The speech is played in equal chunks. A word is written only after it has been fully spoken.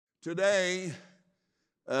Today,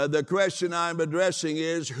 the question I'm addressing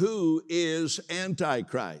is, who is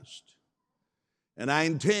Antichrist? And I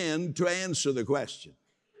intend to answer the question.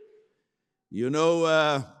 You know,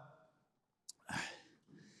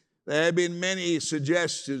 there have been many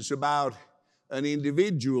suggestions about an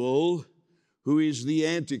individual who is the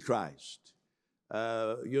Antichrist.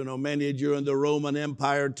 Many during the Roman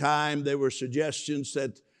Empire time, there were suggestions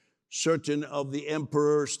that certain of the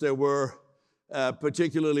emperors that were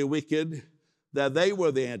particularly wicked, that they were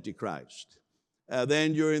the Antichrist.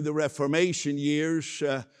 Then during the Reformation years,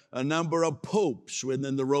 a number of popes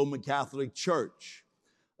within the Roman Catholic Church,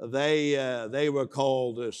 they were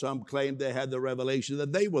called, some claimed they had the revelation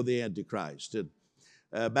that they were the Antichrist. And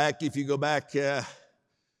if you go back a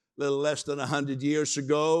little less than 100 years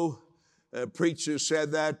ago, preachers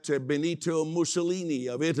said that Benito Mussolini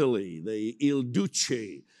of Italy, the Il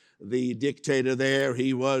Duce, the dictator there,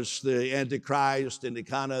 he was the Antichrist, and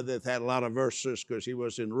that had a lot of verses because he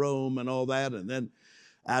was in Rome and all that. And then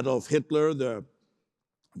Adolf Hitler, the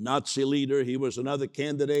Nazi leader, he was another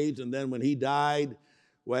candidate. And then when he died,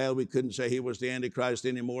 well, we couldn't say he was the Antichrist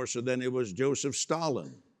anymore, so then it was Joseph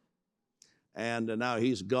Stalin. And now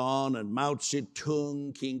he's gone, and Mao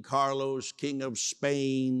Zedong, King Carlos, King of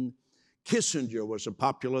Spain. Kissinger was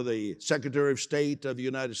the Secretary of State of the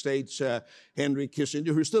United States, Henry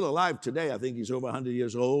Kissinger, who's still alive today. I think he's over 100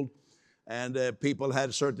 years old. And people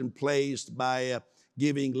had certain plays by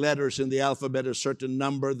giving letters in the alphabet a certain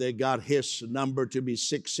number. They got his number to be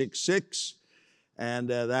 666. And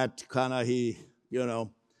that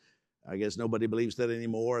I guess nobody believes that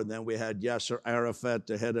anymore. And then we had Yasser Arafat,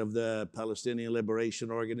 the head of the Palestinian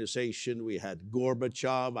Liberation Organization. We had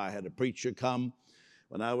Gorbachev. I had a preacher come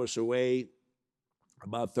when I was away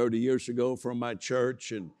about 30 years ago from my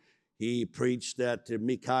church, and he preached that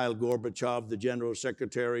Mikhail Gorbachev, the General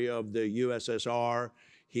Secretary of the USSR,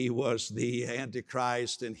 he was the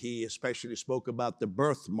Antichrist, and he especially spoke about the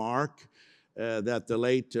birthmark that the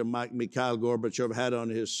late Mikhail Gorbachev had on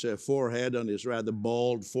his forehead, on his rather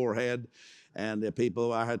bald forehead, and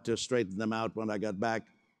I had to straighten them out when I got back.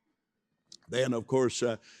 Then, of course,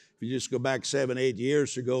 if you just go back 7, 8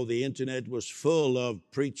 years ago, the internet was full of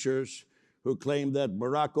preachers who claimed that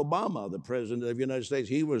Barack Obama, the president of the United States,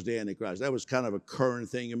 he was the Antichrist. That was kind of a current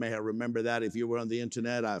thing. You may remember that if you were on the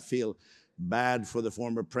internet. I feel bad for the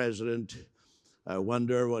former president. I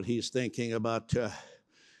wonder what he's thinking about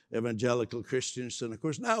evangelical Christians. And of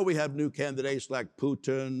course, now we have new candidates like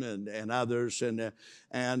Putin and others, and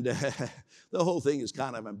the whole thing is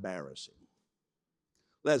kind of embarrassing.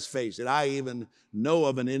 Let's face it, I even know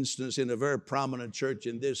of an instance in a very prominent church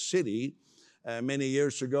in this city many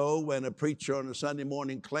years ago when a preacher on a Sunday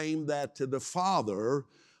morning claimed that the father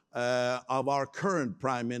of our current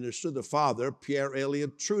prime minister, the father, Pierre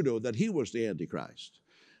Elliott Trudeau, that he was the Antichrist.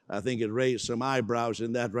 I think it raised some eyebrows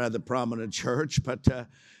in that rather prominent church, but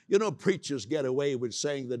preachers get away with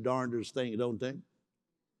saying the darndest thing, don't they?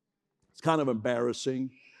 It's kind of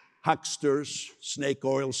embarrassing. Hucksters, snake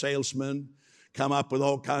oil salesmen, come up with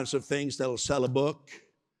all kinds of things that'll sell a book,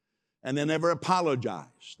 and they never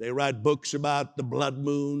apologize. They write books about the blood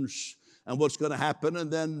moons and what's going to happen, and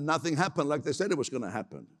then nothing happened like they said it was going to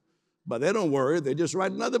happen. But they don't worry. They just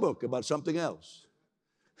write another book about something else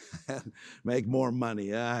and make more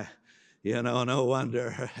money. No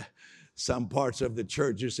wonder some parts of the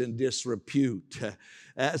church is in disrepute.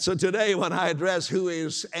 So today when I address who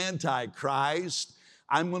is Antichrist,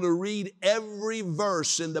 I'm going to read every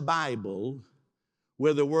verse in the Bible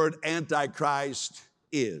where the word Antichrist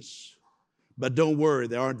is. But don't worry,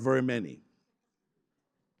 there aren't very many.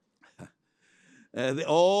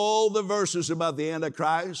 All the verses about the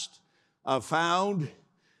Antichrist are found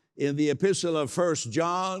in the epistle of 1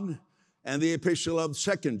 John and the epistle of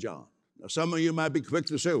 2 John. Now, some of you might be quick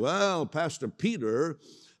to say, well, Pastor Peter,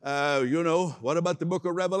 what about the book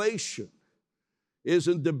of Revelation?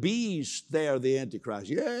 Isn't the beast there the Antichrist?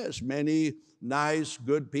 Yes, many nice,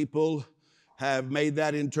 good people have made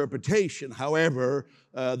that interpretation. However,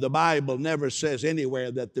 the Bible never says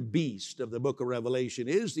anywhere that the beast of the book of Revelation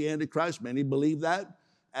is the Antichrist. Many believe that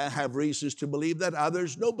and have reasons to believe that.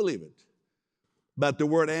 Others don't believe it. But the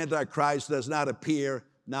word Antichrist does not appear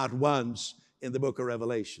not once in the book of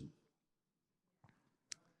Revelation.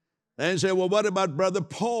 And you say, well, what about Brother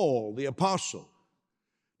Paul, the apostle?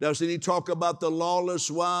 Doesn't he talk about the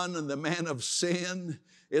lawless one and the man of sin?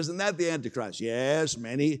 Isn't that the Antichrist? Yes,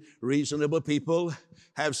 many reasonable people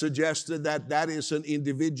have suggested that that is an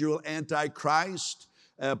individual Antichrist.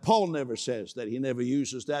 Paul never says that. He never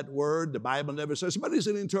uses that word. The Bible never says, but it's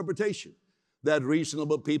an interpretation. that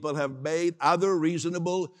reasonable people have made. Other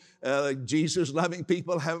reasonable, Jesus-loving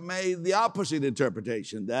people have made the opposite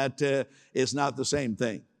interpretation. That is not the same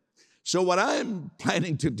thing. So what I'm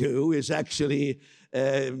planning to do is actually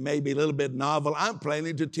maybe a little bit novel. I'm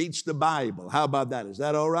planning to teach the Bible. How about that? Is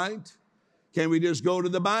that all right? Can we just go to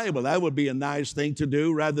the Bible? That would be a nice thing to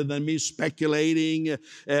do rather than me speculating,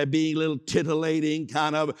 being a little titillating,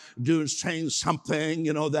 kind of saying something,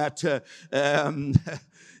 that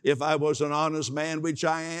if I was an honest man, which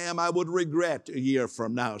I am, I would regret a year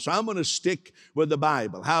from now. So I'm going to stick with the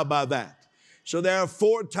Bible. How about that? So there are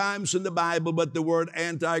 4 times in the Bible, but the word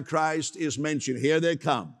Antichrist is mentioned. Here they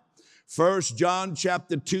come. 1 John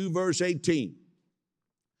chapter 2, verse 18.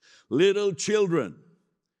 Little children,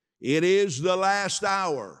 it is the last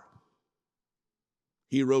hour.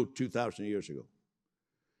 He wrote 2,000 years ago.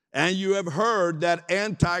 And you have heard that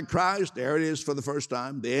Antichrist, there it is for the first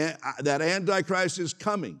time, that Antichrist is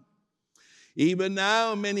coming. Even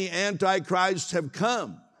now many Antichrists have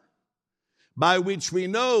come, by which we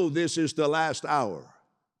know this is the last hour.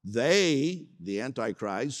 They, the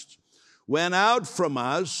Antichrists, went out from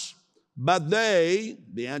us, but they,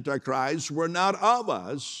 the Antichrists, were not of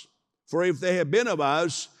us. For if they had been of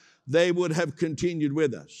us, they would have continued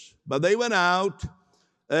with us. But they went out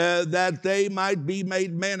that they might be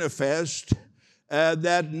made manifest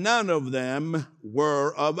that none of them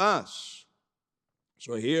were of us.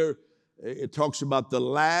 So here it talks about the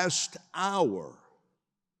last hour.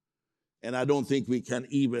 And I don't think we can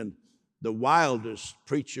even, the wildest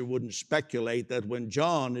preacher wouldn't speculate that when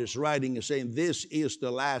John is writing and saying this is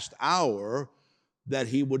the last hour, that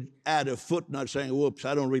he would add a footnote saying, whoops,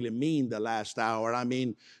 I don't really mean the last hour. I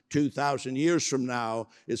mean 2,000 years from now,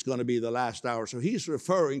 it's going to be the last hour. So he's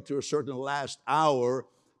referring to a certain last hour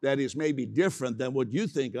that is maybe different than what you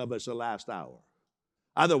think of as the last hour.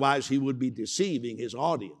 Otherwise, he would be deceiving his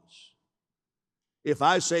audience. If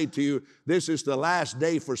I say to you, this is the last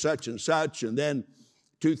day for such, and then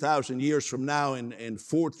 2,000 years from now in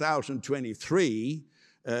 4023,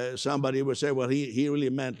 somebody would say, well, he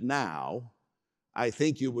really meant now. I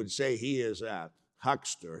think you would say he is a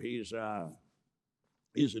huckster. He's a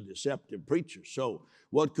deceptive preacher. So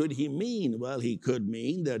what could he mean? Well, he could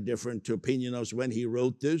mean, there are different opinions when he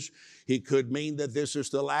wrote this. He could mean that this is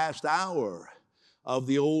the last hour of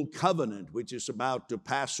the old covenant, which is about to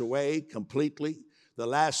pass away completely. The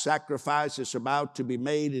last sacrifice is about to be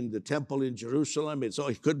made in the temple in Jerusalem.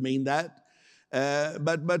 It could mean that.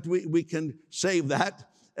 But we can save that.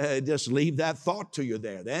 Just leave that thought to you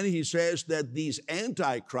there. Then he says that these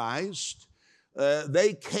antichrists,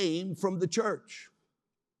 they came from the church.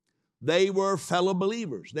 They were fellow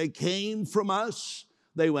believers. They came from us.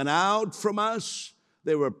 They went out from us.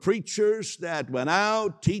 They were preachers that went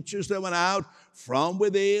out, teachers that went out from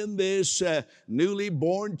within this newly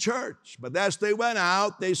born church. But as they went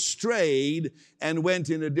out, they strayed and went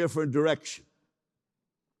in a different direction.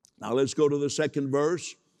 Now let's go to the second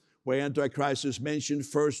verse where Antichrist is mentioned,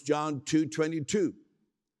 1 John 2:22,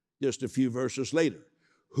 just a few verses later.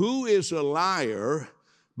 Who is a liar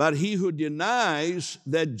but he who denies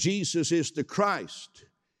that Jesus is the Christ?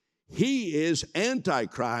 He is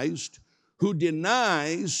Antichrist, who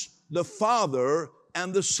denies the Father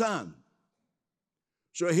and the Son.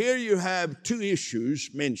 So here you have 2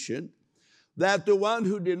 issues mentioned, that the one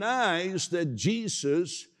who denies that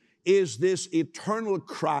Jesus is this eternal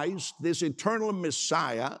Christ, this eternal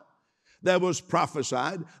Messiah that was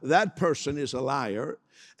prophesied, that person is a liar.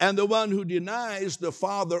 And the one who denies the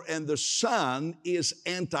Father and the Son is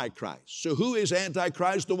Antichrist. So who is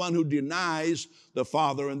Antichrist? The one who denies the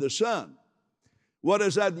Father and the Son. What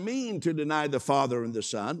does that mean to deny the Father and the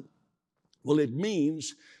Son? Well, it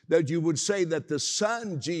means that you would say that the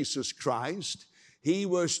Son, Jesus Christ, he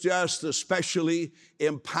was just a specially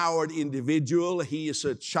empowered individual. He is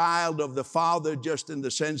a child of the Father, just in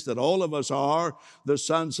the sense that all of us are the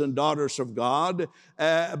sons and daughters of God.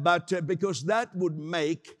 But because that would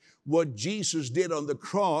make what Jesus did on the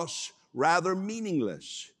cross rather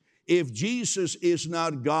meaningless. If Jesus is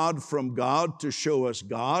not God from God to show us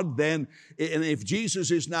God, then, and if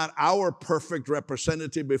Jesus is not our perfect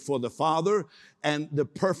representative before the Father and the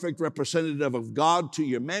perfect representative of God to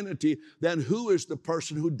humanity, then who is the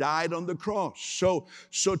person who died on the cross? So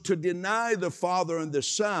to deny the Father and the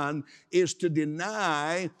Son is to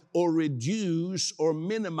deny or reduce or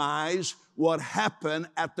minimize what happened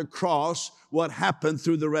at the cross, what happened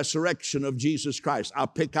through the resurrection of Jesus Christ. I'll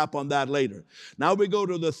pick up on that later. Now we go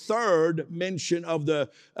to the third mention of the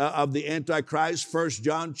Antichrist, 1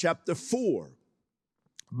 John chapter 4.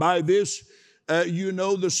 By this you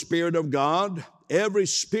know the Spirit of God. Every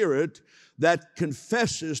spirit that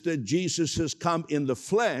confesses that Jesus has come in the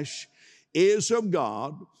flesh is of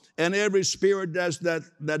God, and every spirit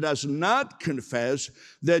that does not confess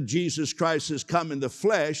that Jesus Christ has come in the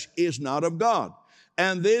flesh is not of God.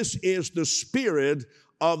 And this is the spirit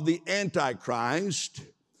of the Antichrist,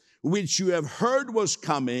 which you have heard was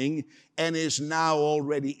coming and is now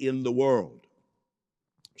already in the world.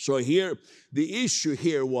 So here, the issue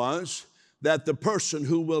here was that the person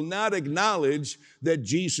who will not acknowledge that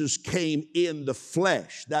Jesus came in the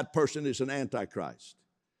flesh, that person is an Antichrist.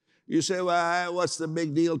 You say, well, what's the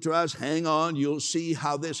big deal to us? Hang on, you'll see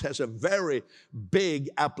how this has a very big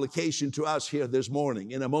application to us here this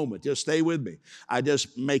morning in a moment. Just stay with me. I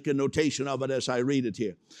just make a notation of it as I read it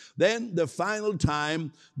here. Then the final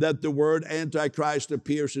time that the word Antichrist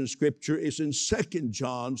appears in Scripture is in 2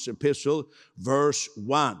 John's epistle, verse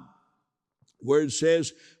 1, where it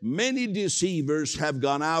says, many deceivers have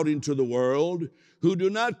gone out into the world who do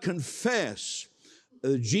not confess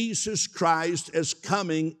Jesus Christ as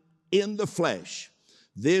coming in the flesh.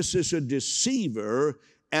 This is a deceiver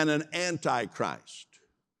and an Antichrist.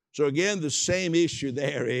 So again, the same issue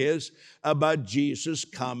there is about Jesus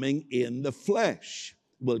coming in the flesh.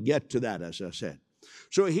 We'll get to that, as I said.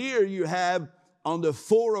 So here you have, on the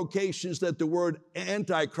 4 occasions that the word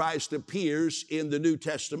Antichrist appears in the New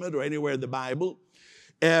Testament or anywhere in the Bible,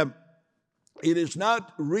 it is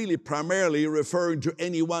not really primarily referring to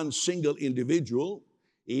any one single individual,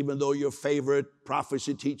 even though your favorite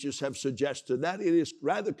prophecy teachers have suggested that. It is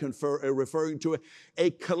rather referring to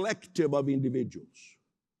a collective of individuals,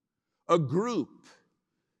 a group.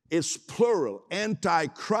 It's plural.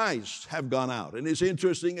 Antichrists have gone out. And it's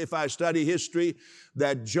interesting, if I study history,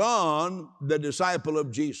 that John, the disciple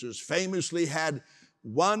of Jesus, famously had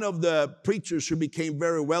one of the preachers who became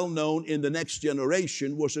very well known in the next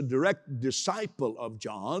generation was a direct disciple of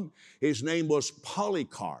John. His name was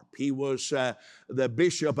Polycarp. He was the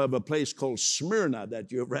bishop of a place called Smyrna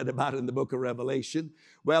that you've read about in the book of Revelation.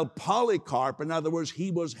 Well, Polycarp, in other words, he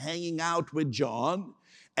was hanging out with John.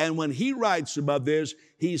 And when he writes about this,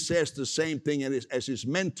 he says the same thing as his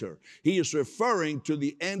mentor. He is referring to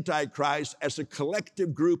the Antichrist as a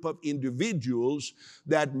collective group of individuals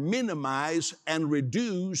that minimize and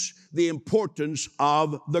reduce the importance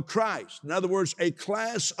of the Christ. In other words, a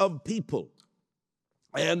class of people.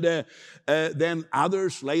 And then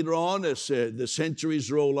others later on, as the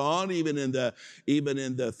centuries roll on, even in the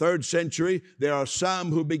 3rd century, there are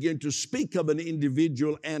some who begin to speak of an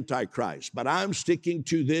individual Antichrist. But I'm sticking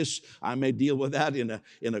to this. I may deal with that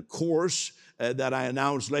in a course that I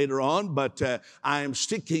announce later on, but I am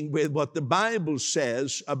sticking with what the Bible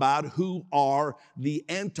says about who are the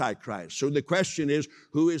Antichrist. So the question is,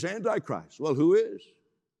 who is Antichrist? Well, who is?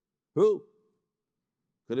 Who?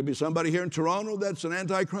 Could it be somebody here in Toronto that's an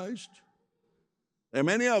Antichrist? There are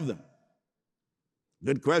many of them.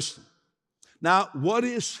 Good question. Now, what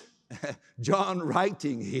is John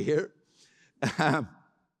writing here?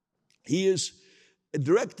 He is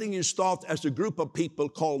directing his thought as a group of people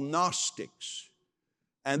called Gnostics.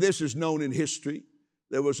 And this is known in history.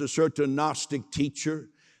 There was a certain Gnostic teacher,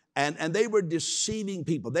 and they were deceiving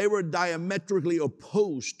people. They were diametrically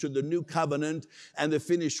opposed to the new covenant and the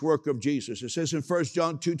finished work of Jesus. It says in 1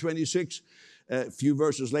 John 2:26, a few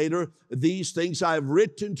verses later, these things I have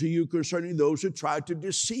written to you concerning those who try to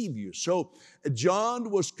deceive you. So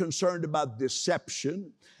John was concerned about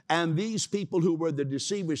deception, and these people who were the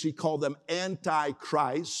deceivers, he called them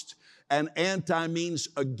Antichrist, and anti means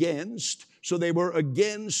against. So they were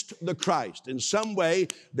against the Christ. In some way,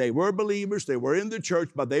 they were believers, they were in the church,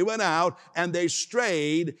 but they went out and they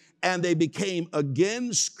strayed and they became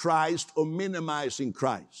against Christ or minimizing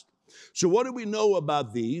Christ. So what do we know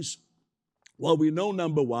about these? Well, we know,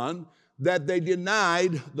 number one, that they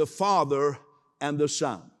denied the Father and the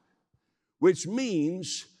Son, which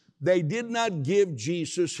means they did not give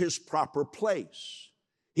Jesus his proper place.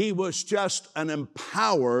 He was just an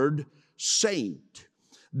empowered saint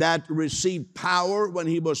that received power when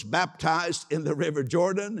he was baptized in the River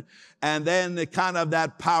Jordan, and then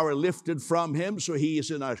that power lifted from him. So he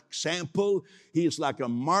is an example. He is like a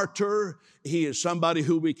martyr. He is somebody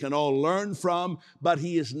who we can all learn from, but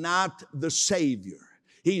he is not the Savior.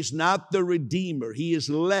 He's not the Redeemer. He is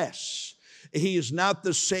less. He is not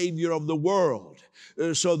the Savior of the world.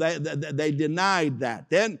 So they denied that.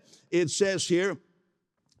 Then it says here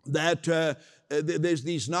that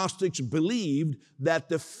these Gnostics believed that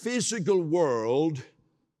the physical world,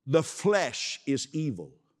 the flesh, is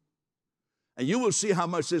evil. And you will see how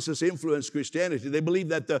much this has influenced Christianity. They believe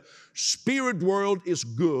that the spirit world is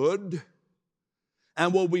good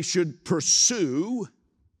and what we should pursue,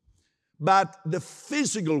 but the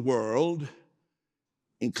physical world,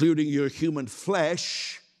 including your human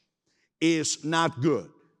flesh, is not good.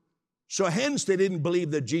 So hence they didn't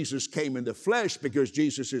believe that Jesus came in the flesh because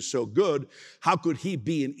Jesus is so good. How could he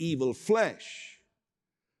be an evil flesh?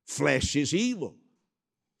 Flesh is evil.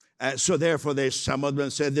 So therefore, some of them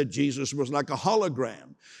said that Jesus was like a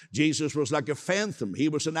hologram. Jesus was like a phantom. He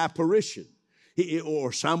was an apparition.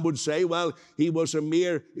 Or some would say, well, he was a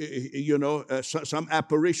mere, some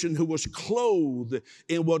apparition who was clothed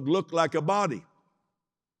in what looked like a body.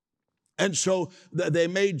 And so they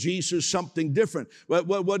made Jesus something different.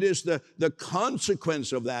 What is the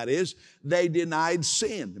consequence of that is they denied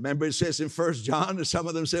sin. Remember it says in 1 John, and some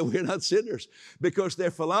of them say we're not sinners, because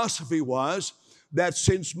their philosophy was that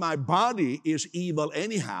since my body is evil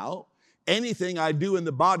anyhow, anything I do in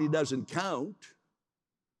the body doesn't count.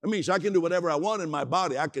 It means I can do whatever I want in my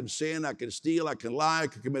body. I can sin, I can steal, I can lie, I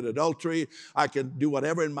can commit adultery, I can do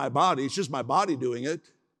whatever in my body. It's just my body doing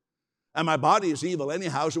it. And my body is evil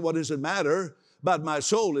anyhow, so what does it matter? But my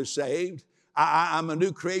soul is saved. I'm a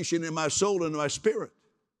new creation in my soul and my spirit.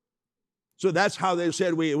 So that's how they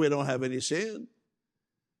said we don't have any sin.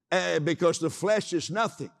 Because the flesh is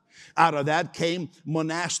nothing. Out of that came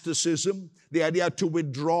monasticism, the idea to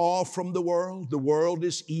withdraw from the world. The world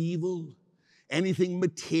is evil. Anything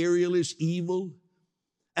material is evil.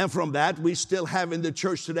 And from that, we still have in the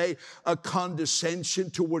church today a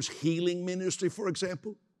condescension towards healing ministry, for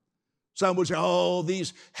example. Some would say, oh,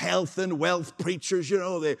 these health and wealth preachers,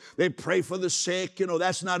 they pray for the sick.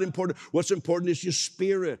 That's not important. What's important is your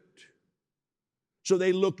spirit. So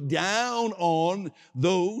they look down on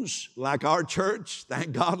those like our church,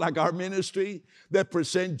 thank God, like our ministry, that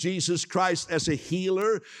present Jesus Christ as a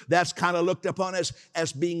healer. That's kind of looked upon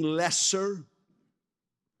as being lesser.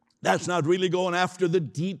 That's not really going after the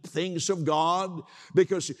deep things of God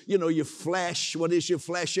because, your flesh, what is your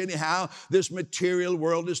flesh anyhow? This material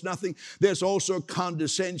world is nothing. There's also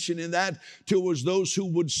condescension in that towards those who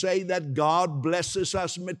would say that God blesses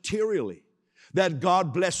us materially, that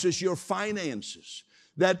God blesses your finances.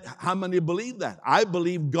 How many believe that? I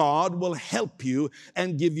believe God will help you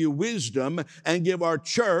and give you wisdom and give our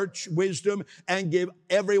church wisdom and give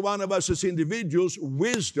every one of us as individuals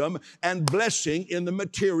wisdom and blessing in the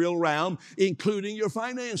material realm, including your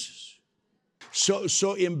finances.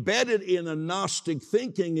 So embedded in a Gnostic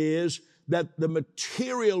thinking is that the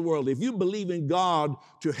material world, if you believe in God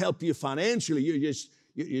to help you financially, you just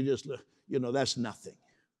that's nothing.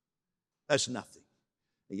 That's nothing.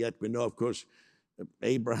 And yet we know, of course,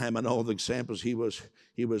 Abraham and all the examples, he was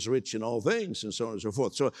rich in all things and so on and so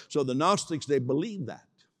forth. So the Gnostics, they believe that.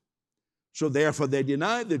 So therefore they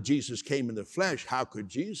deny that Jesus came in the flesh. How could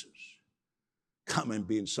Jesus come and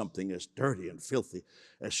be in something as dirty and filthy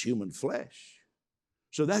as human flesh?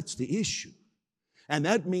 So that's the issue. And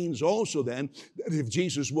that means also then that if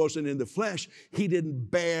Jesus wasn't in the flesh, he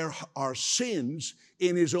didn't bear our sins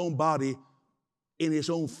in his own body, in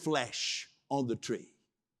his own flesh on the tree.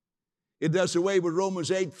 It does away with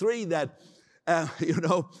Romans 8:3 that,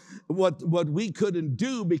 what we couldn't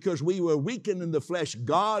do because we were weakened in the flesh,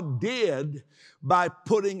 God did by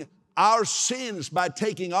putting our sins, by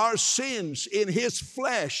taking our sins in his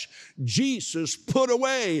flesh. Jesus put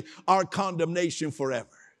away our condemnation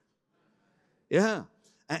forever. Yeah.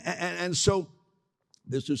 And so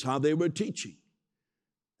this is how they were teaching.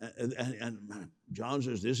 And John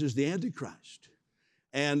says this is the Antichrist.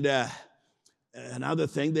 And another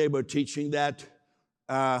thing, they were teaching that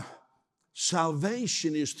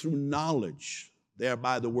salvation is through knowledge,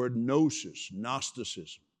 thereby the word gnosis,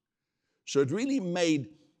 Gnosticism. So it really made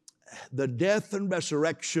the death and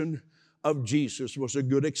resurrection of Jesus was a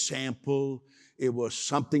good example. It was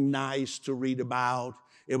something nice to read about.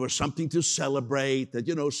 It was something to celebrate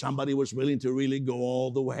that, somebody was willing to really go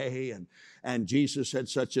all the way. And Jesus had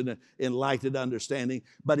such an enlightened understanding.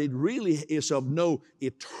 But it really is of no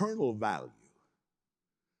eternal value.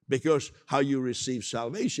 Because how you receive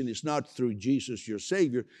salvation is not through Jesus, your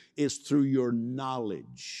Savior, it's through your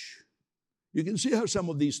knowledge. You can see how some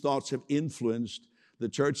of these thoughts have influenced the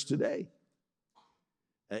church today,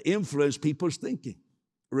 influenced people's thinking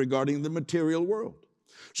regarding the material world.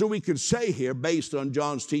 So we could say here, based on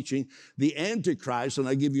John's teaching, the Antichrist, and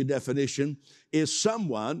I give you a definition, is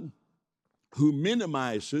someone who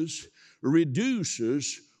minimizes,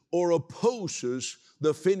 reduces, or opposes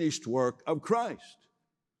the finished work of Christ.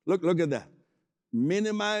 Look at that.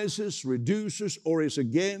 Minimizes, reduces, or is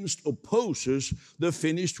against, opposes the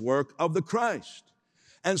finished work of the Christ.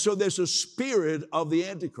 And so there's a spirit of the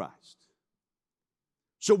Antichrist.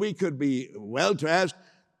 So we could be well to ask,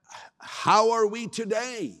 how are we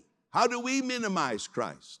today? How do we minimize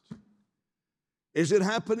Christ? Is it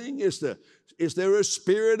happening? Is there a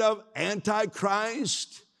spirit of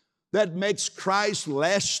Antichrist that makes Christ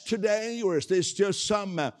less today? Or is this just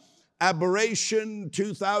some aberration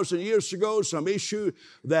 2,000 years ago, some issue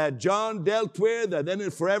that John dealt with that then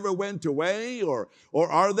it forever went away? Or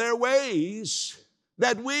are there ways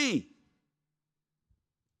that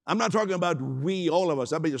I'm not talking about we, all of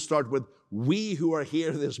us. Let me just start with we who are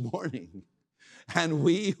here this morning and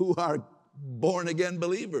we who are born again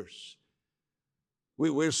believers.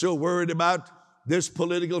 We're so worried about this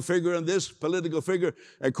political figure and this political figure.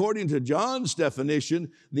 According to John's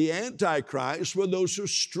definition, the Antichrist were those who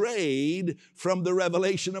strayed from the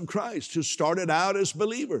revelation of Christ, who started out as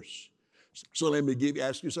believers. So let me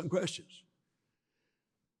ask you some questions.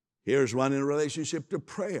 Here's one in relationship to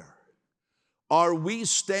prayer. Are we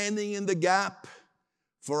standing in the gap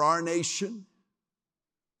for our nation,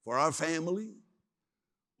 for our family?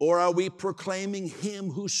 Or are we proclaiming Him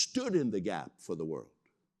who stood in the gap for the world?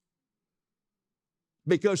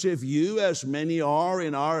 Because if you, as many are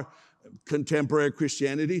in our contemporary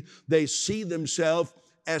Christianity, they see themselves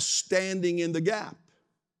as standing in the gap.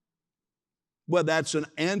 Well, that's an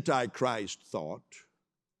Antichrist thought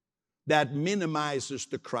that minimizes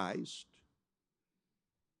the Christ.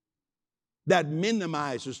 That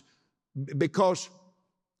minimizes, because,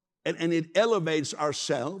 and it elevates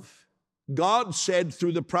ourselves. God said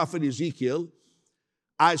through the prophet Ezekiel,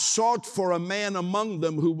 I sought for a man among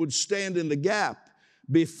them who would stand in the gap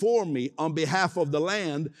before me on behalf of the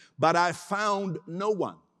land, but I found no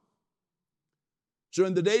one. So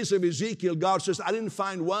in the days of Ezekiel, God says, I didn't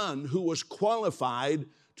find one who was qualified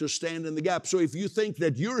to stand in the gap. So if you think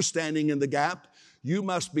that you're standing in the gap, you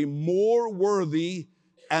must be more worthy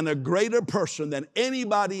and a greater person than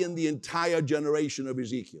anybody in the entire generation of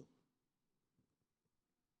Ezekiel.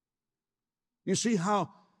 You see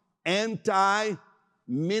how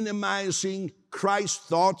anti-minimizing Christ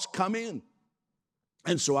thoughts come in.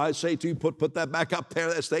 And so I say to you, put that back up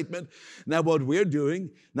there, that statement. Now what we're doing,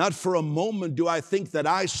 not for a moment do I think that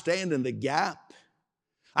I stand in the gap.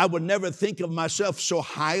 I would never think of myself so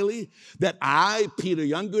highly that I, Peter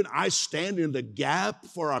Youngren, I stand in the gap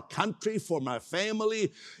for our country, for my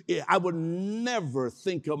family. I would never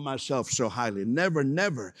think of myself so highly. Never,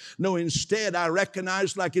 never. No, instead, I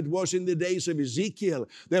recognize, like it was in the days of Ezekiel,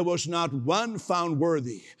 there was not one found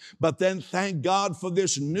worthy. But then thank God for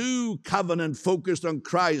this new covenant focused on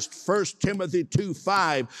Christ. 1 Timothy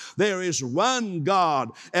 2:5. There is one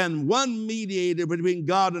God and one mediator between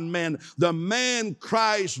God and man, the man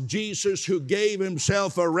Christ Jesus, who gave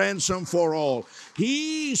Himself a ransom for all.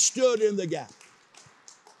 He stood in the gap.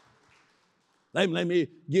 Let me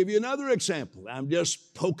give you another example. I'm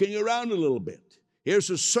just poking around a little bit.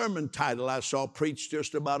 Here's a sermon title I saw preached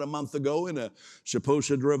just about a month ago in a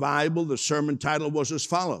supposed revival. The sermon title was as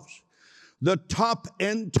follows: The Top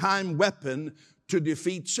End Time Weapon to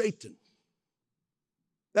Defeat Satan.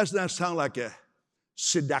 Doesn't that sound like a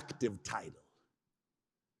seductive title?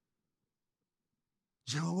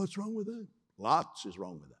 You say, well, what's wrong with that? Lots is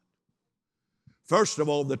wrong with that. First of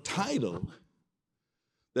all, the title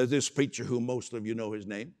that this preacher, who most of you know his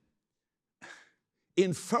name,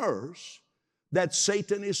 infers that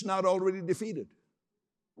Satan is not already defeated.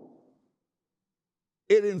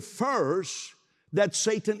 It infers that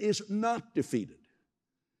Satan is not defeated.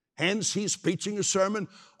 Hence, he's preaching a sermon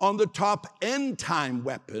on the top end time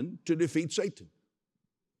weapon to defeat Satan.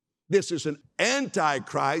 This is an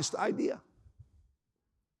Antichrist idea.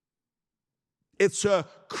 It's a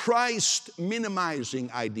Christ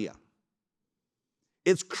minimizing idea.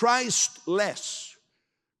 It's Christ-less,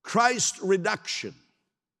 Christ reduction,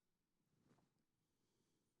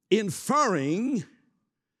 inferring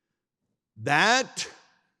that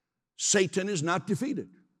Satan is not defeated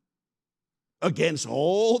against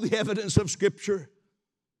all the evidence of Scripture.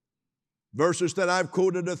 Verses that I've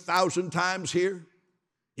quoted 1,000 times here.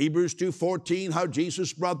 Hebrews 2:14, how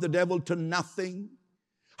Jesus brought the devil to nothing.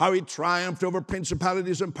 How He triumphed over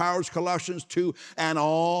principalities and powers, Colossians 2, and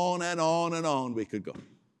on and on and on we could go.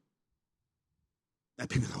 And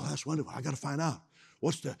people go, oh, that's wonderful. I got to find out.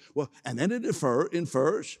 And then it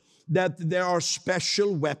infers that there are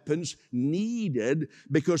special weapons needed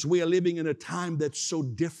because we are living in a time that's so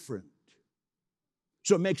different.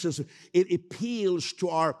 So it appeals to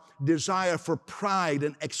our desire for pride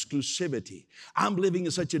and exclusivity. I'm living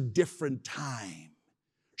in such a different time.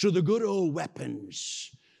 So the good old weapons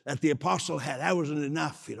that the apostle had, that wasn't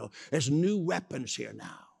enough, There's new weapons here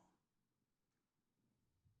now.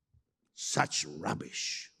 Such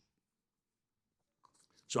rubbish.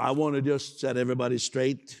 So I want to just set everybody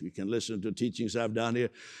straight. You can listen to teachings I've done here.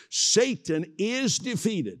 Satan is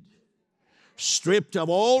defeated, stripped of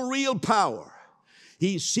all real power.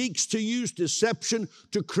 He seeks to use deception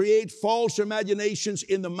to create false imaginations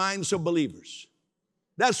in the minds of believers.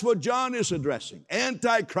 That's what John is addressing.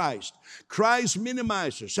 Antichrist. Christ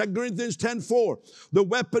minimizer. 2 Corinthians 10:4. The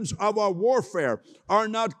weapons of our warfare are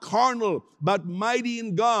not carnal, but mighty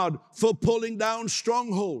in God for pulling down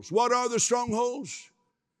strongholds. What are the strongholds?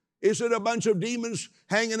 Is it a bunch of demons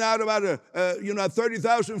hanging out about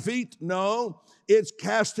 30,000 feet? No. It's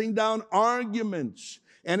casting down arguments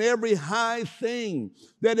and every high thing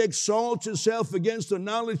that exalts itself against the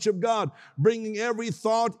knowledge of God, bringing every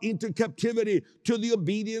thought into captivity to the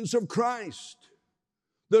obedience of Christ.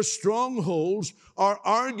 The strongholds are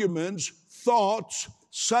arguments, thoughts,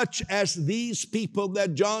 such as these people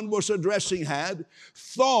that John was addressing had,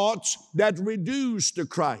 thoughts that reduce to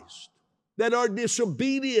Christ, that are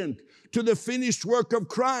disobedient to the finished work of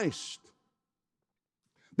Christ,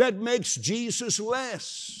 that makes Jesus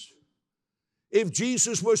less. If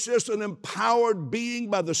Jesus was just an empowered being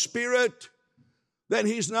by the Spirit, then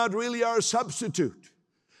he's not really our substitute.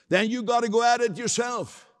 Then you got to go at it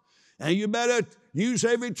yourself. And you better use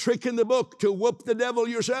every trick in the book to whoop the devil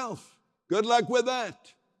yourself. Good luck with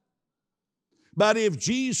that. But if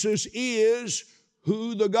Jesus is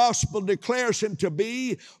who the gospel declares him to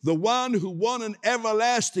be, the one who won an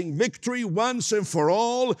everlasting victory once and for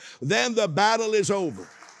all, then the battle is over.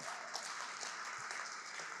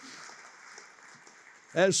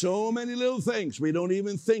 There's so many little things, we don't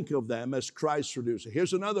even think of them as Christ producing.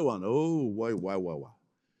 Here's another one. Oh, why.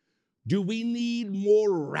 Do we need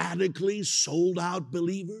more radically sold out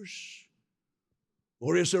believers?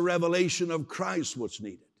 Or is a revelation of Christ what's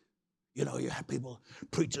needed? You know, you have people,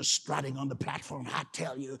 preachers strutting on the platform. I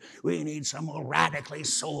tell you, we need some more radically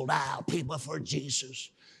sold out people for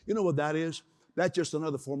Jesus. You know what that is? That's just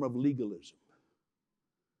another form of legalism.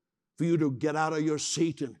 For you to get out of your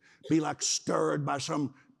seat and be like stirred by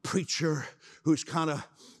some preacher who's kind of,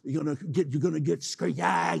 you're going to get scared.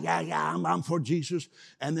 Yeah, I'm for Jesus.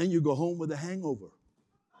 And then you go home with a hangover.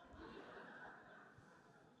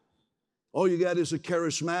 All you got is a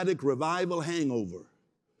charismatic revival hangover.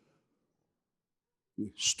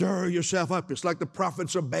 You stir yourself up. It's like the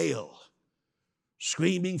prophets of Baal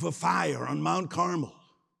screaming for fire on Mount Carmel.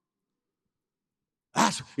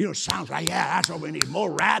 That's, sounds like, that's what we need.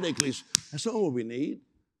 More radically. That's not what we need.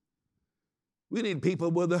 We need people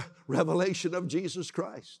with a revelation of Jesus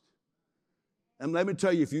Christ. And let me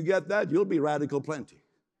tell you, if you get that, you'll be radical plenty.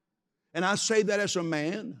 And I say that as a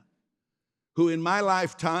man who in my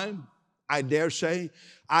lifetime, I dare say,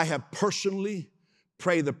 I have personally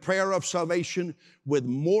prayed the prayer of salvation with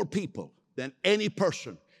more people than any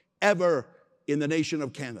person ever in the nation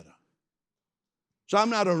of Canada. So I'm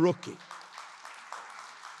not a rookie.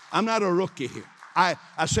 I'm not a rookie here. I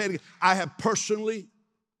say it again. I have personally,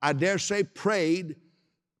 I dare say, prayed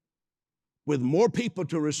with more people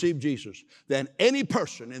to receive Jesus than any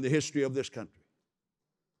person in the history of this country.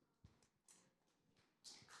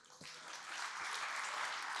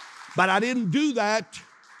 But I didn't do that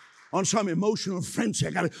on some emotional frenzy.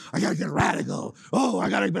 I gotta get radical. Oh, I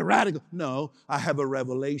gotta be radical. No, I have a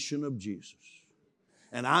revelation of Jesus.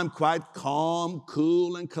 And I'm quite calm,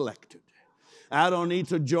 cool, and collected. I don't need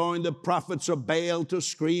to join the prophets of Baal to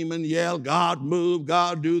scream and yell, God move,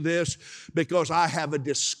 God do this, because I have a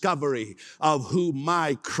discovery of who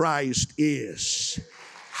my Christ is.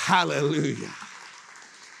 Hallelujah.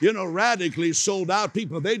 Radically sold out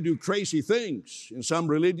people, they do crazy things. In some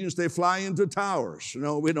religions, they fly into towers.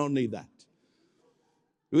 No, we don't need that.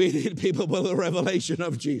 We need people with a revelation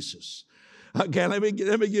of Jesus. Okay, let me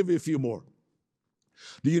give you a few more.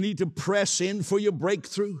 Do you need to press in for your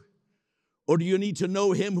breakthrough? Or do you need to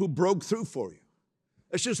know him who broke through for you?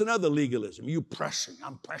 It's just another legalism. You pressing,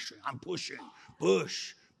 I'm pushing,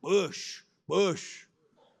 push.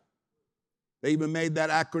 They even made that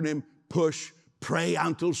acronym, push, pray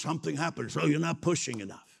until something happens. So you're not pushing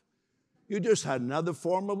enough. You just had another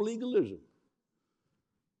form of legalism.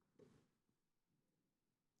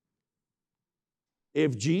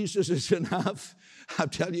 If Jesus is enough, I'll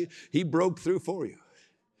tell you, he broke through for you.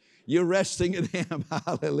 You're resting in him.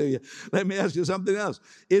 Hallelujah. Let me ask you something else.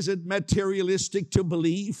 Is it materialistic to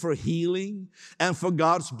believe for healing and for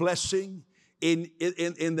God's blessing in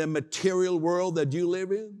the material world that you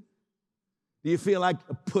live in? Do you feel like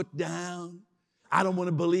put down? I don't want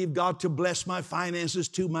to believe God to bless my finances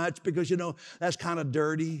too much because, that's kind of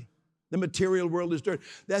dirty. The material world is dirty.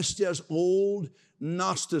 That's just old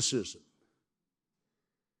Gnosticism.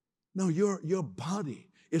 No, your body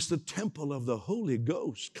is the temple of the Holy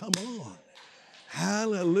Ghost. Come on.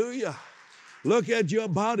 Hallelujah. Look at your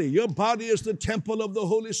body. Your body is the temple of the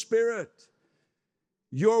Holy Spirit.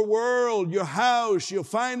 Your world, your house, your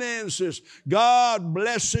finances. God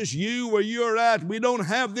blesses you where you're at. We don't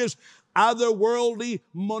have this otherworldly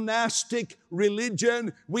monastic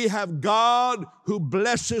religion. We have God who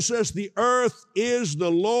blesses us. The earth is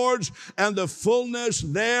the Lord's and the fullness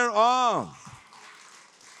thereof.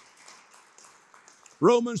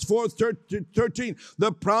 Romans 4:13,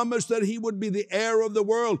 the promise that he would be the heir of the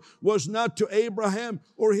world was not to Abraham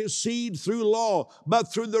or his seed through law,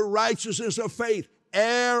 but through the righteousness of faith,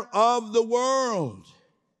 heir of the world.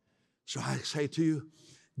 So I say to you,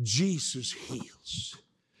 Jesus heals.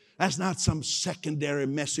 That's not some secondary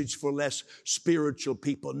message for less spiritual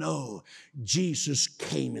people. No, Jesus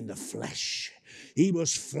came in the flesh. He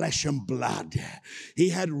was flesh and blood. He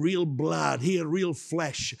had real blood. He had real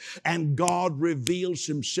flesh. And God reveals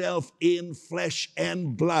himself in flesh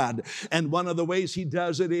and blood. And one of the ways he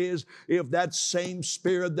does it is if that same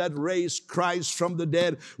spirit that raised Christ from the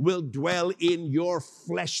dead will dwell in your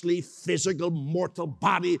fleshly, physical, mortal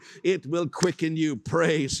body, it will quicken you.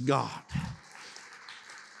 Praise God.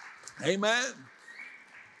 Amen.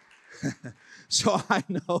 So I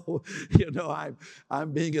know,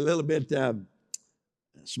 I'm being a little bit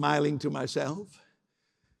smiling to myself.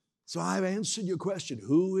 So I've answered your question.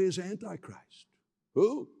 Who is Antichrist?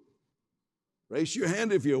 Who? Raise your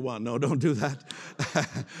hand if you're one. No, don't do that.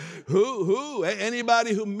 Who?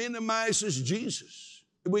 Anybody who minimizes Jesus.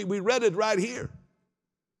 We read it right here.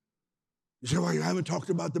 You say, well, you haven't talked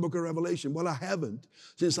about the book of Revelation. Well, I haven't,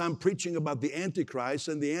 since I'm preaching about the Antichrist,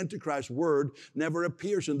 and the Antichrist word never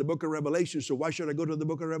appears in the book of Revelation, so why should I go to the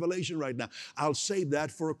book of Revelation right now? I'll save that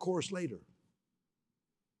for a course later.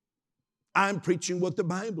 I'm preaching what the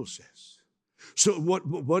Bible says. So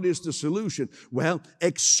what is the solution? Well,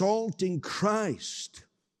 exalting Christ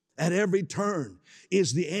at every turn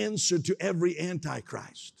is the answer to every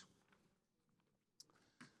Antichrist.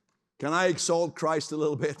 Can I exalt Christ a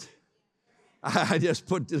little bit? I just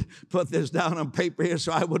put this down on paper here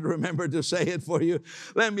so I would remember to say it for you.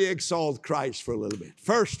 Let me exalt Christ for a little bit.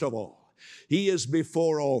 First of all, he is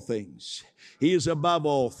before all things. He is above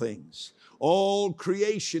all things. All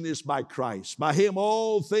creation is by Christ. By him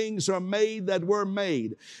all things are made that were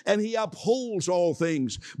made. And he upholds all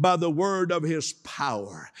things by the word of his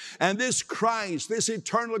power. And this Christ, this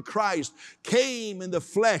eternal Christ, came in the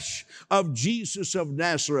flesh of Jesus of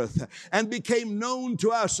Nazareth and became known to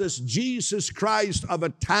us as Jesus Christ of a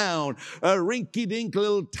town, a rinky-dink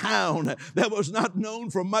little town that was not known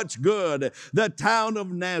for much good, the town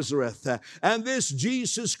of Nazareth. And this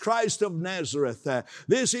Jesus Christ of Nazareth,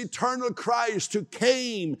 this eternal Christ who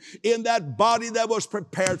came in that body that was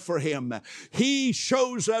prepared for him. He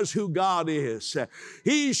shows us who God is.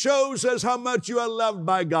 He shows us how much you are loved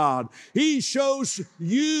by God. He shows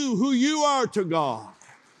you who you are to God.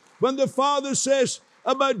 When the Father says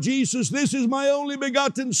about Jesus, this is my only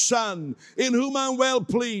begotten Son in whom I'm well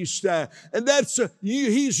pleased. And that's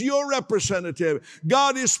he's your representative.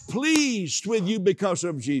 God is pleased with you because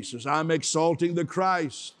of Jesus. I'm exalting the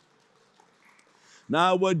Christ.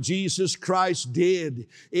 Now, what Jesus Christ did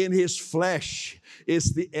in his flesh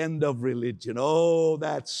is the end of religion. Oh,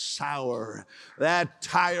 that sour, that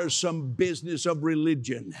tiresome business of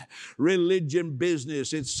religion. Religion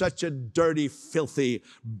business, it's such a dirty, filthy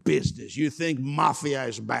business. You think mafia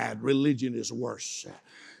is bad, religion is worse.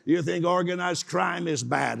 You think organized crime is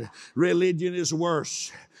bad, religion is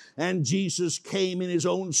worse. And Jesus came in his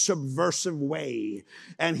own subversive way,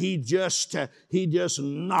 and he just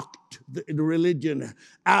knocked the religion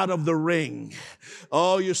out of the ring.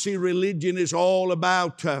 Oh, you see, religion is all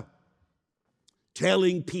about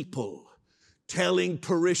telling people, telling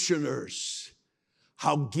parishioners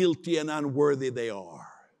how guilty and unworthy they are,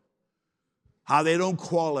 how they don't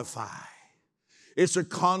qualify. It's a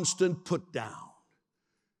constant put down.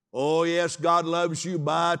 Oh, yes, God loves you,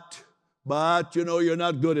 but you're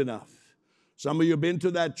not good enough. Some of you have been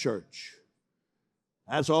to that church.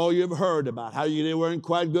 That's all you've heard about, how you weren't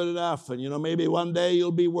quite good enough. And, maybe one day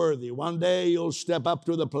you'll be worthy. One day you'll step up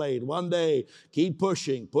to the plate. One day, keep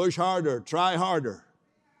pushing. Push harder. Try harder.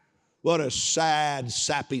 What a sad,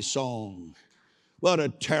 sappy song. What a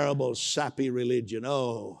terrible, sappy religion.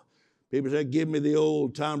 Oh, people say, give me the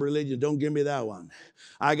old-time religion. Don't give me that one.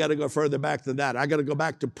 I got to go further back than that. I got to go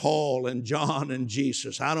back to Paul and John and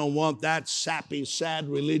Jesus. I don't want that sappy, sad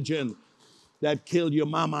religion that killed your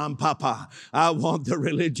mama and papa. I want the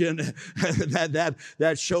religion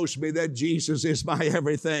that shows me that Jesus is my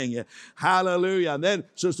everything. Hallelujah. And then,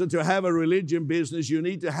 sister, to have a religion business, you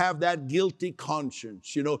need to have that guilty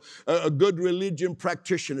conscience. A good religion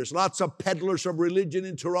practitioners. Lots of peddlers of religion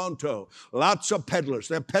in Toronto. Lots of peddlers.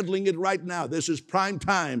 They're peddling it right now. This is prime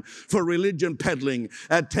time for religion peddling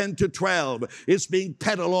at 10 to 12. It's being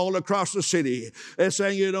peddled all across the city. They're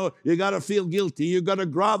saying, you got to feel guilty. You got to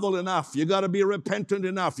grovel enough. You got to be repentant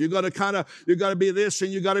enough. You got to be this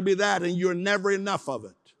and you got to be that, and you're never enough of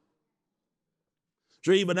it.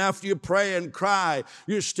 So even after you pray and cry,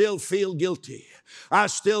 you still feel guilty. I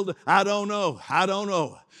don't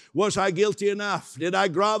know. Was I guilty enough? Did I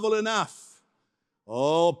grovel enough?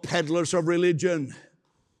 Oh, peddlers of religion.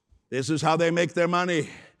 This is how they make their money.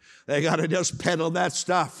 They got to just peddle that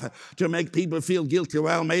stuff to make people feel guilty.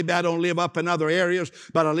 Well, maybe I don't live up in other areas,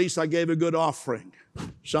 but at least I gave a good offering.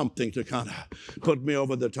 Something to kind of put me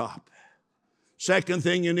over the top. Second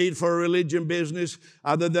thing you need for a religion business,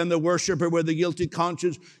 other than the worshiper with a guilty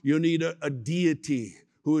conscience, you need a deity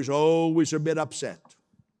who is always a bit upset.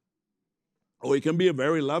 Oh, he can be a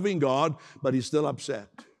very loving God, but he's still upset.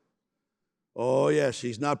 Oh, yes,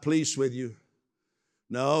 he's not pleased with you.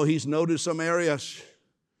 No, he's noticed some areas.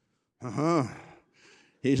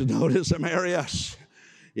 He's noticed some areas.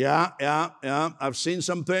 Yeah. I've seen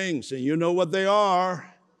some things, and you know what they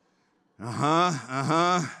are.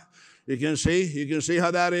 You can see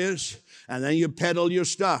how that is. And then you peddle your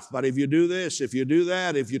stuff. But if you do this, if you do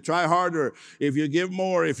that, if you try harder, if you give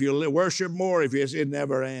more, if you worship more, it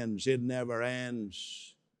never ends. It never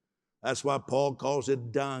ends. That's why Paul calls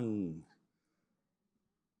it dung.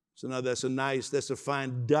 So now that's a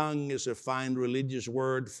fine, dung is a fine religious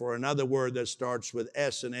word for another word that starts with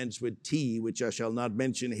S and ends with T, which I shall not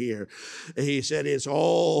mention here. He said it's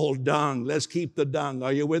all dung. Let's keep the dung.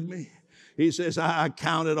 Are you with me? He says, I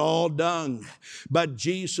count it all dung. But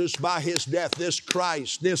Jesus, by his death, this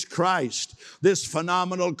Christ, this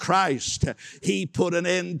phenomenal Christ, he put an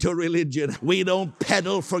end to religion. We don't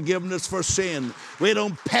peddle forgiveness for sin. We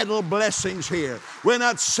don't peddle blessings here. We're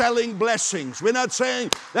not selling blessings. We're not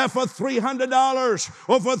saying that for $300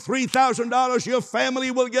 or for $3,000, your family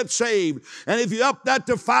will get saved. And if you up that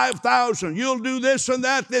to $5,000, you'll do this and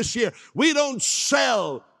that this year. We don't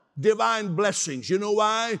sell divine blessings. You know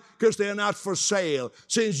why? Because they're not for sale.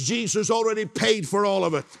 Since Jesus already paid for all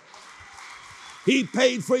of it. He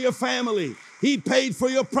paid for your family. He paid for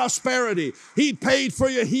your prosperity. He paid for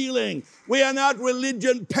your healing. We are not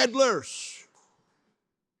religion peddlers.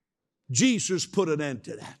 Jesus put an end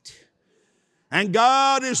to that. And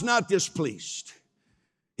God is not displeased.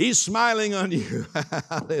 He's smiling on you.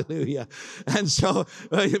 Hallelujah. And so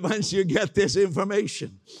once you get this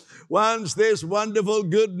information, once this wonderful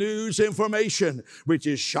good news information, which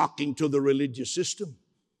is shocking to the religious system.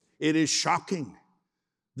 It is shocking.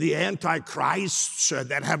 The antichrists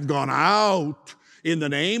that have gone out in the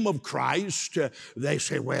name of Christ, they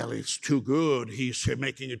say, well, it's too good. He's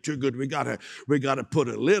making it too good. We gotta put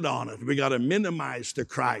a lid on it. We gotta minimize the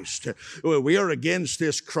Christ. We are against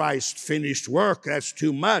this Christ finished work. That's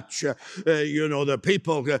too much. The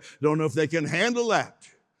people don't know if they can handle that.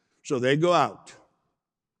 So they go out.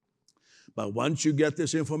 But once you get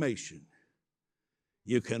this information,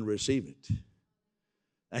 you can receive it.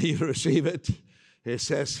 And you receive it. It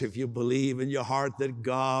says, if you believe in your heart that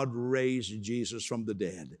God raised Jesus from the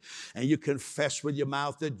dead, and you confess with your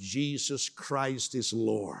mouth that Jesus Christ is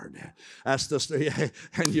Lord, that's the story,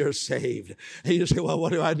 and you're saved. And you say, well,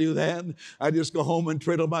 what do I do then? I just go home and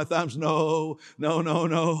twiddle my thumbs? No.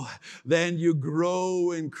 Then you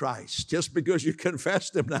grow in Christ. Just because you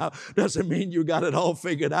confessed Him now doesn't mean you got it all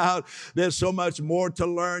figured out. There's so much more to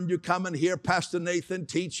learn. You come and hear Pastor Nathan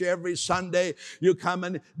teach every Sunday. You come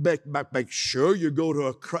and make sure you go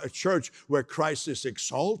to a church where Christ is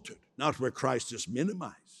exalted, not where Christ is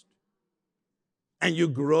minimized. And you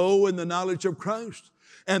grow in the knowledge of Christ.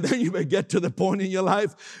 And then you may get to the point in your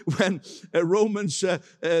life when Romans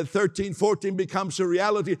 13:14 becomes a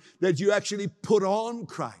reality that you actually put on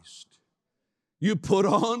Christ. You put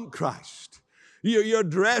on Christ. You're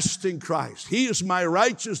dressed in Christ. He is my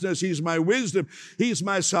righteousness. He's my wisdom. He's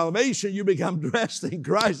my salvation. You become dressed in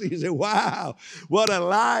Christ. You say, wow, what a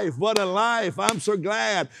life, what a life. I'm so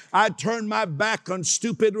glad I turned my back on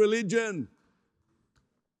stupid religion.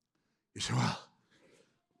 You say, well,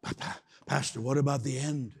 Pastor, what about the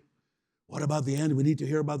end? What about the end? We need to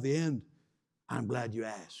hear about the end. I'm glad you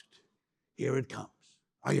asked. Here it comes.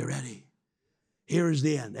 Are you ready? Here is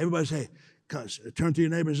the end. Everybody say, turn to your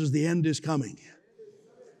neighbor and says, the end is coming.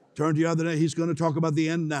 Turn to your other neighbor. He's going to talk about the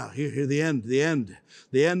end now. Here, the end.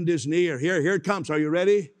 The end is near. Here it comes. Are you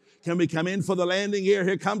ready? Can we come in for the landing here?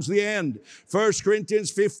 Here comes the end. 1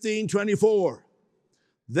 Corinthians 15:24.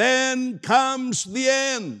 Then comes the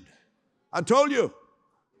end. I told you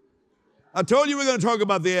we're going to talk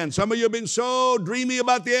about the end. Some of you have been so dreamy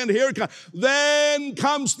about the end. Here it comes. Then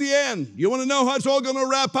comes the end. You want to know how it's all going to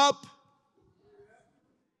wrap up?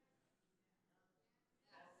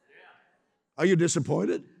 Are you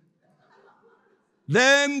disappointed?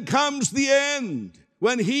 Then comes the end.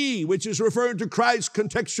 When he, which is referring to Christ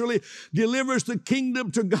contextually, delivers the kingdom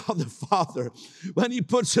to God the Father, when he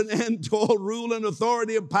puts an end to all rule and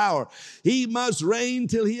authority and power, he must reign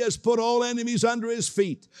till he has put all enemies under his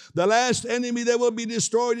feet. The last enemy that will be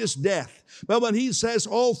destroyed is death. But when he says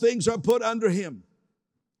all things are put under him,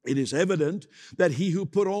 it is evident that he who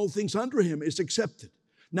put all things under him is accepted.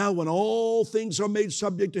 Now, when all things are made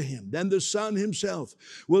subject to him, then the Son himself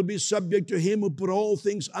will be subject to him who put all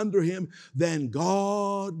things under him. Then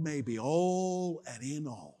God may be all and in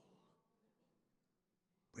all.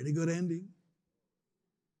 Pretty good ending.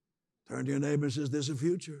 Turn to your neighbor and says, there's a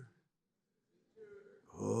future.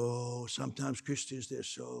 Oh, sometimes Christians,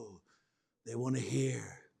 they want to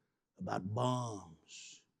hear about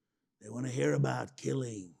bombs. They want to hear about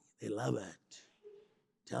killing. They love it.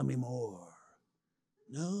 Tell me more.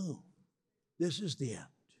 No, this is the end.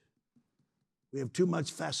 We have too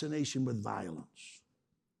much fascination with violence.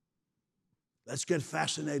 Let's get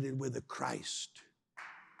fascinated with the Christ.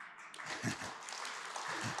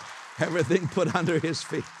 Everything put under his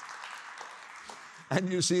feet.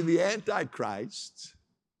 And you see, the Antichrist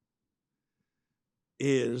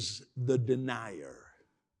is the denier,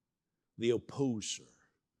 the opposer,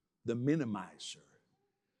 the minimizer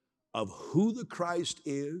of who the Christ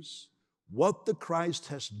is, what the Christ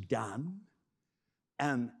has done,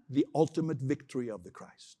 and the ultimate victory of the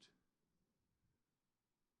Christ.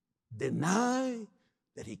 Deny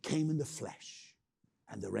that he came in the flesh.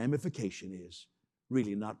 And the ramification is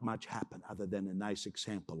really not much happened other than a nice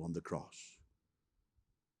example on the cross.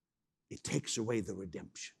 It takes away the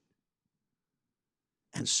redemption.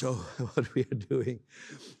 And so what we are doing,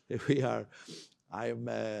 I am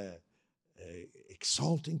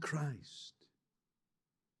exalting Christ.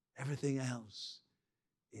 Everything else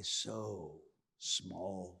is so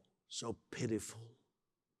small, so pitiful.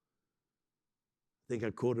 I think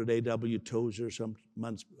I quoted A.W. Tozer some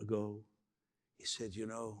months ago. He said,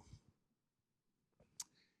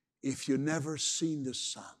 if you've never seen the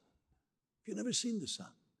sun,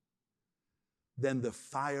 then the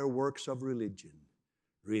fireworks of religion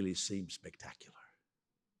really seem spectacular.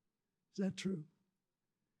 Is that true?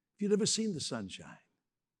 If you've never seen the sunshine,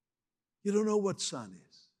 you don't know what sun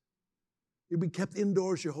is. You've been kept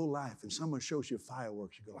indoors your whole life, and someone shows you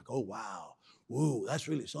fireworks, you go like, oh, wow, whoa, that's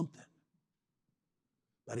really something.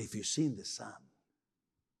 But if you've seen the sun,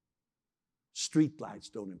 street lights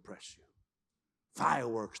don't impress you.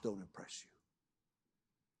 Fireworks don't impress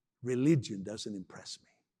you. Religion doesn't impress me.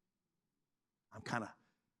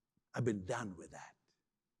 I've been done with that.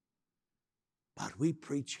 But we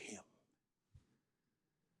preach him,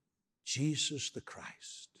 Jesus the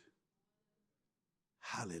Christ.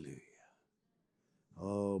 Hallelujah.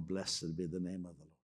 Oh, blessed be the name of the Lord.